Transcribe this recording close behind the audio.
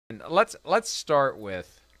Let's start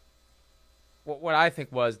with what I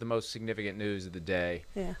think was the most significant news of the day.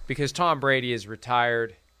 Yeah. Because Tom Brady is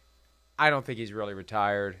retired. I don't think he's really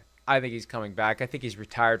retired. I think he's coming back. I think he's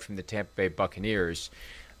retired from the Tampa Bay Buccaneers.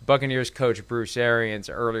 Buccaneers coach Bruce Arians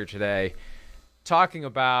earlier today talking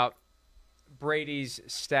about Brady's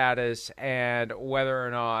status and whether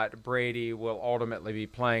or not Brady will ultimately be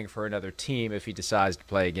playing for another team if he decides to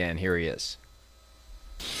play again. Here he is.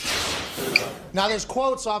 Now, there's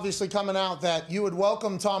quotes obviously coming out that you would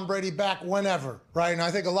welcome Tom Brady back whenever, right? And I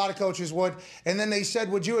think a lot of coaches would. And then they said,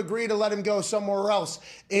 would you agree to let him go somewhere else?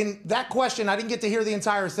 In that question, I didn't get to hear the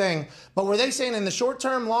entire thing, but were they saying in the short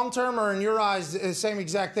term, long term, or in your eyes, the same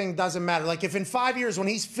exact thing doesn't matter? Like if in 5 years when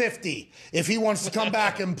he's 50, if he wants to come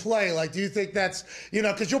back and play, like do you think that's,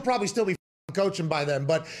 because you'll probably still be coaching by then.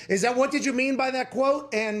 But is that, what did you mean by that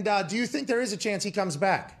quote? And do you think there is a chance he comes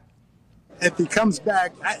back? If he comes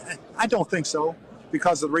back, I don't think so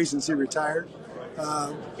because of the reasons he retired.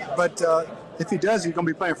 But if he does, he's going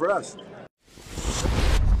to be playing for us.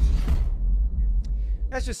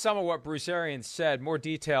 That's just some of what Bruce Arians said. More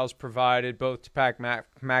details provided both to Pat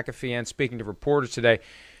McAfee and speaking to reporters today.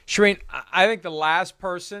 Charean, I think the last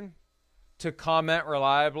person to comment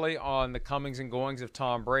reliably on the comings and goings of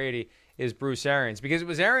Tom Brady is Bruce Arians, because it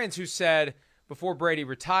was Arians who said before Brady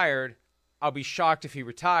retired, I'll be shocked if he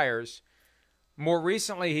retires. More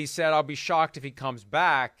recently, he said, I'll be shocked if he comes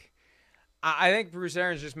back. I think Bruce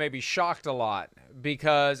Arians just may be shocked a lot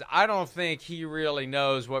because I don't think he really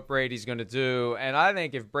knows what Brady's going to do. And I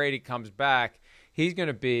think if Brady comes back, he's going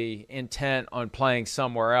to be intent on playing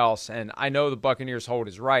somewhere else. And I know the Buccaneers hold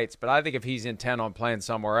his rights, but I think if he's intent on playing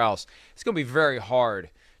somewhere else, it's going to be very hard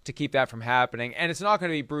to keep that from happening. And it's not going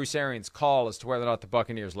to be Bruce Arians' call as to whether or not the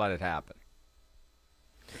Buccaneers let it happen.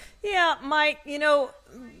 Yeah, Mike,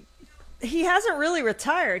 he hasn't really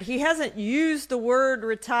retired. He hasn't used the word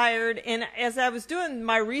retired. And as I was doing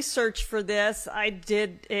my research for this, I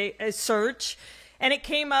did a search, and it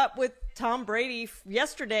came up with Tom Brady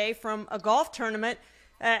yesterday from a golf tournament.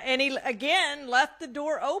 And he, again, left the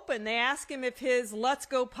door open. They asked him if his Let's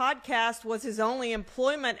Go podcast was his only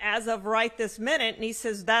employment as of right this minute, and he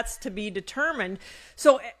says that's to be determined.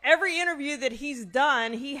 So every interview that he's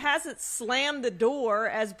done, he hasn't slammed the door,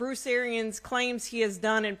 as Bruce Arians claims he has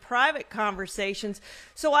done in private conversations.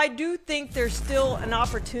 So I do think there's still an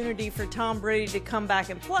opportunity for Tom Brady to come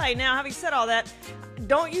back and play. Now, having said all that,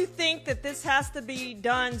 don't you think that this has to be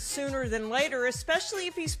done sooner than later, especially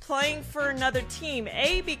if he's playing for another team?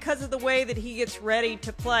 A, because of the way that he gets ready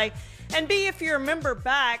to play, and B, if you remember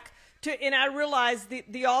back to, and I realize the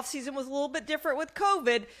offseason was a little bit different with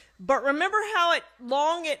COVID, but remember how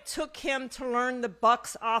long it took him to learn the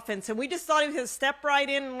Bucs offense, and we just thought he was going to step right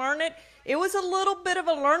in and learn it. It was a little bit of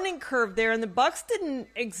a learning curve there, and the Bucs didn't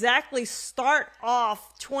exactly start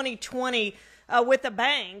off 2020 with a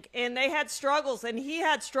bang, and they had struggles, and he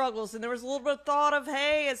had struggles, and there was a little bit of thought of,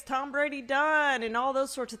 hey, is Tom Brady done, and all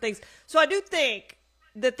those sorts of things. So I do think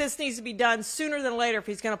that this needs to be done sooner than later if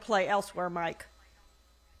he's going to play elsewhere, Mike.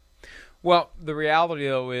 Well, the reality,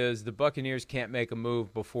 though, is the Buccaneers can't make a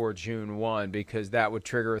move before June 1 because that would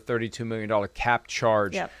trigger a $32 million cap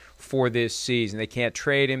charge for this season. They can't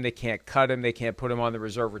trade him. They can't cut him. They can't put him on the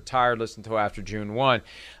reserve retired list until after June 1.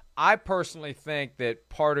 I personally think that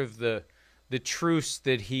part of the truce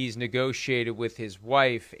that he's negotiated with his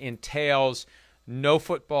wife entails no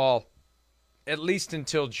football at least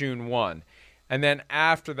until June 1. And then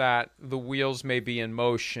after that, the wheels may be in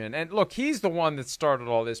motion. And look, he's the one that started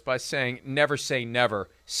all this by saying never say never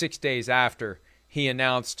 6 days after he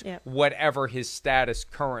announced whatever his status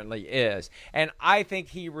currently is. And I think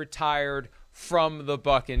he retired from the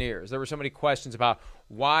Buccaneers. There were so many questions about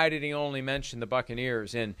why did he only mention the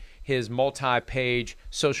Buccaneers in his multi-page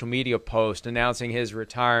social media post announcing his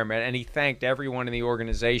retirement. And he thanked everyone in the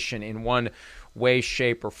organization in one way,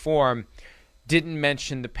 shape, or form. Didn't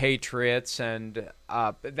mention the Patriots, and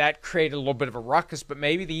that created a little bit of a ruckus, but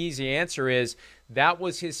maybe the easy answer is that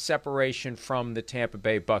was his separation from the Tampa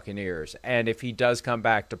Bay Buccaneers, and if he does come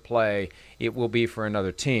back to play, it will be for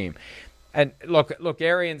another team. And look,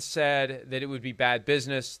 Arians said that it would be bad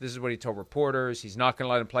business. This is what he told reporters. He's not going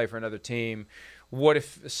to let him play for another team. What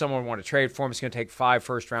if someone wanted to trade for him? It's going to take 5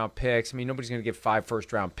 first-round picks. I mean, nobody's going to give 5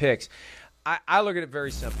 first-round picks. I look at it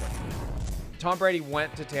very simply. Tom Brady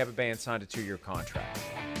went to Tampa Bay and signed a 2-year contract.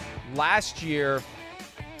 Last year,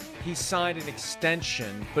 he signed an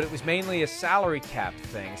extension, but it was mainly a salary cap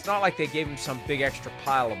thing. It's not like they gave him some big extra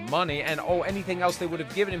pile of money, and anything else they would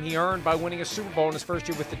have given him, he earned by winning a Super Bowl in his first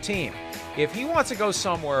year with the team. If he wants to go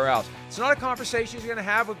somewhere else, it's not a conversation he's going to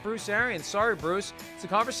have with Bruce Arians. Sorry, Bruce. It's a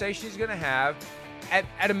conversation he's going to have,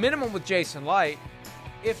 at a minimum, with Jason Light,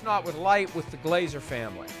 if not with light, with the Glazer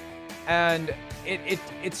family. And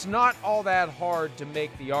it's not all that hard to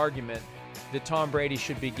make the argument that Tom Brady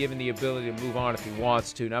should be given the ability to move on if he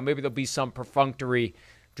wants to. Now, maybe there'll be some perfunctory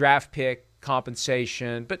draft pick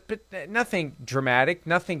compensation, but nothing dramatic,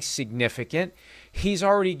 nothing significant. He's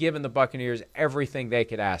already given the Buccaneers everything they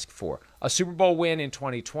could ask for. A Super Bowl win in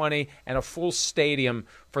 2020 and a full stadium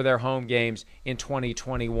for their home games in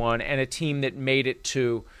 2021 and a team that made it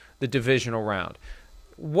to the divisional round.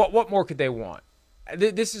 What more could they want?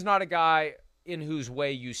 This is not a guy in whose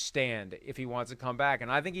way you stand if he wants to come back,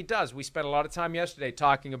 and I think he does. We spent a lot of time yesterday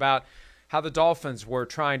talking about how the Dolphins were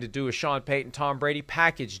trying to do a Sean Payton, Tom Brady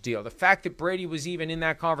package deal. The fact that Brady was even in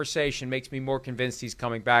that conversation makes me more convinced he's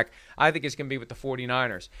coming back. I think it's going to be with the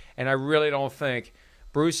 49ers, and I really don't think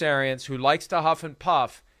Bruce Arians, who likes to huff and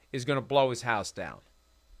puff, is going to blow his house down.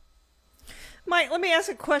 Mike, let me ask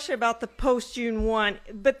a question about the post-June 1.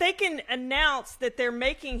 But they can announce that they're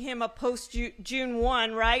making him a post-June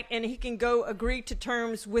 1, right? And he can go agree to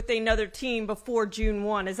terms with another team before June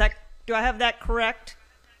 1. Do I have that correct?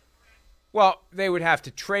 Well, they would have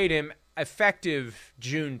to trade him effective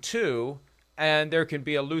June 2, and there can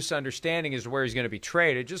be a loose understanding as to where he's going to be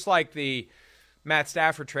traded, just like the Matt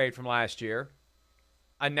Stafford trade from last year,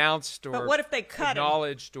 announced or but what if they cut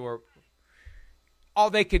acknowledged him?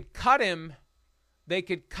 They could cut him. They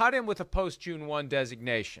could cut him with a post-June 1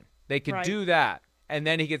 designation. They could do that, and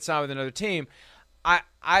then he could sign with another team.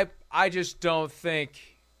 I just don't think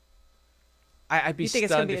 – I'd be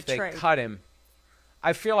stunned if they cut him.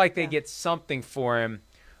 I feel like they get something for him.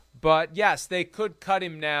 But, yes, they could cut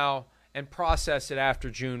him now and process it after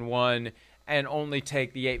June 1 and only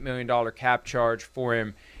take the $8 million cap charge for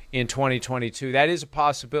him in 2022. That is a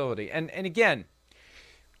possibility. And again,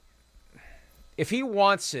 if he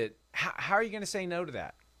wants it, how are you going to say no to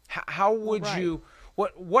that? How would you –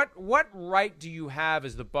 what right do you have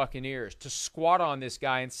as the Buccaneers to squat on this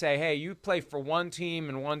guy and say, hey, you play for one team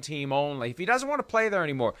and one team only? If he doesn't want to play there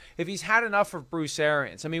anymore, if he's had enough of Bruce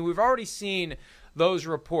Arians. I mean, we've already seen those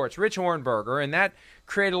reports. Rich Hornberger, and that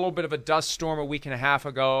created a little bit of a dust storm a week and a half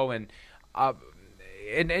ago. And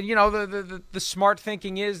you know, the smart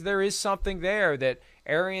thinking is there is something there that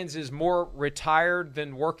Arians is more retired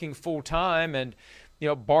than working full-time and, you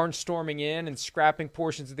know, barnstorming in and scrapping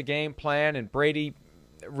portions of the game plan, and Brady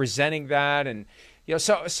resenting that. And, you know,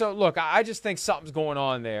 so look, I just think something's going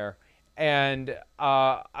on there. And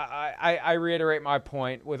I reiterate my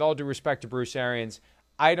point, with all due respect to Bruce Arians,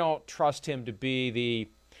 I don't trust him to be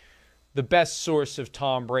the best source of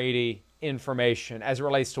Tom Brady information as it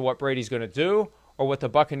relates to what Brady's going to do or what the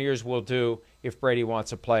Buccaneers will do if Brady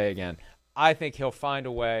wants to play again. I think he'll find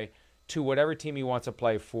a way to whatever team he wants to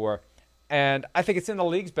play for. And I think it's in the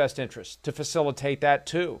league's best interest to facilitate that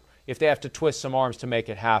too, if they have to twist some arms to make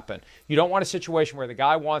it happen. You don't want a situation where the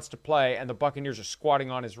guy wants to play and the Buccaneers are squatting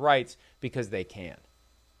on his rights because they can.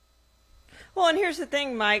 Well, and here's the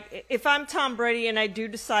thing, Mike. If I'm Tom Brady and I do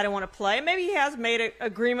decide I want to play, maybe he has made an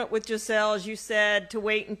agreement with Giselle, as you said, to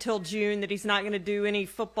wait until June, that he's not going to do any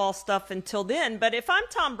football stuff until then. But if I'm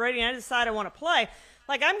Tom Brady and I decide I want to play,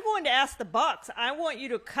 like, I'm going to ask the Bucs, I want you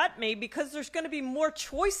to cut me because there's going to be more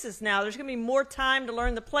choices now. There's going to be more time to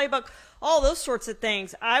learn the playbook, all those sorts of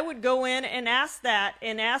things. I would go in and ask that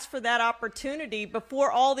and ask for that opportunity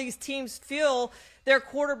before all these teams feel their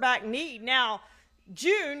quarterback need. Now,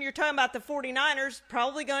 June, you're talking about the 49ers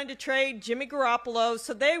probably going to trade Jimmy Garoppolo,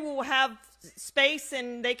 so they will have space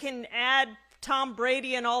and they can add Tom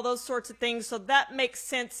Brady and all those sorts of things, so that makes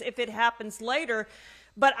sense if it happens later.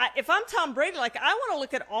 But if I'm Tom Brady, like, I want to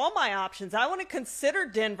look at all my options. I want to consider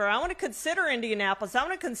Denver. I want to consider Indianapolis. I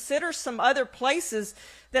want to consider some other places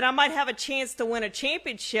that I might have a chance to win a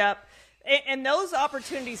championship. And those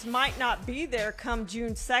opportunities might not be there come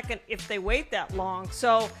June 2nd if they wait that long.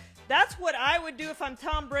 So that's what I would do if I'm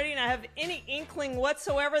Tom Brady and I have any inkling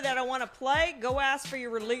whatsoever that I want to play. Go ask for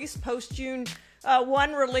your release, post-June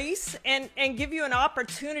 1 release, and give you an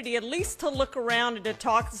opportunity at least to look around and to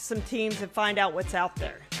talk to some teams and find out what's out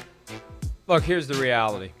there. Look, here's the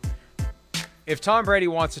reality. If Tom Brady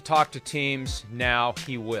wants to talk to teams now,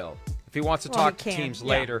 he will. If he wants to talk to teams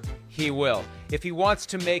later, he will. If he wants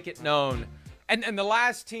to make it known, and the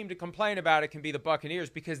last team to complain about it can be the Buccaneers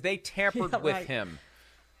because they tampered with him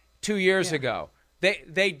 2 years ago.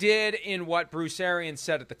 They did in what Bruce Arians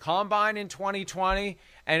said at the Combine in 2020,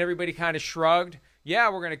 and everybody kind of shrugged.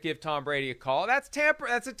 Yeah, we're going to give Tom Brady a call. That's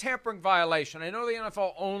a tampering violation. I know the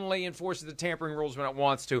NFL only enforces the tampering rules when it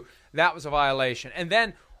wants to. That was a violation. And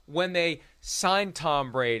then when they signed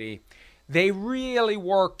Tom Brady, they really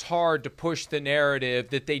worked hard to push the narrative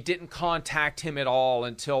that they didn't contact him at all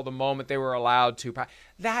until the moment they were allowed to.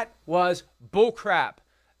 That was bullcrap.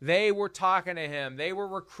 They were talking to him. They were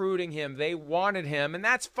recruiting him. They wanted him, and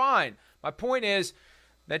that's fine. My point is,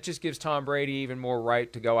 that just gives Tom Brady even more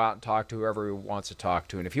right to go out and talk to whoever he wants to talk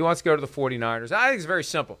to. And if he wants to go to the 49ers, I think it's very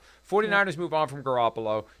simple. 49ers move on from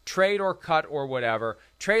Garoppolo, trade or cut or whatever.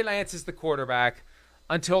 Trey Lance is the quarterback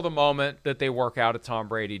until the moment that they work out a Tom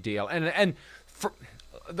Brady deal. And for,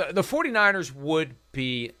 the 49ers would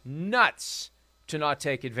be nuts to not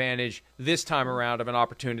take advantage this time around of an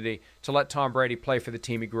opportunity to let Tom Brady play for the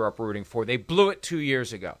team he grew up rooting for. They blew it 2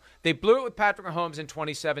 years ago. They blew it with Patrick Mahomes in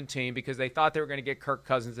 2017 because they thought they were going to get Kirk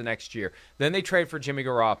Cousins the next year. Then they trade for Jimmy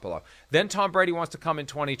Garoppolo. Then Tom Brady wants to come in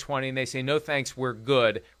 2020, and they say, no thanks, we're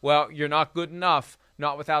good. Well, you're not good enough,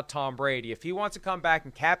 not without Tom Brady. If he wants to come back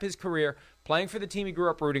and cap his career playing for the team he grew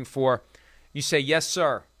up rooting for, you say, yes,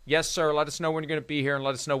 sir. Yes, sir. Let us know when you're going to be here and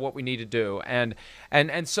let us know what we need to do. And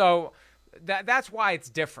so that's why it's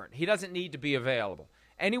different. He doesn't need to be available.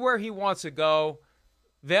 Anywhere he wants to go,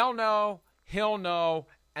 they'll know, he'll know,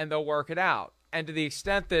 and they'll work it out. And to the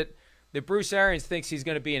extent that Bruce Arians thinks he's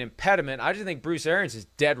going to be an impediment, I just think Bruce Arians is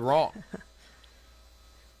dead wrong.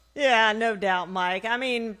 Yeah, no doubt, Mike. I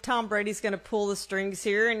mean, Tom Brady's going to pull the strings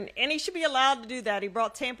here, and he should be allowed to do that. He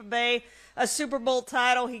brought Tampa Bay a Super Bowl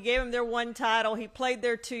title. He gave him their one title. He played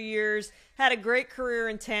there 2 years, had a great career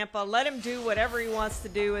in Tampa. Let him do whatever he wants to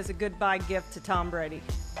do as a goodbye gift to Tom Brady.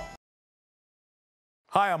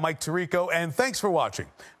 Hi, I'm Mike Tirico, and thanks for watching.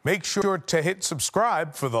 Make sure to hit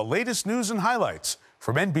subscribe for the latest news and highlights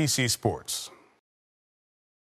from NBC Sports.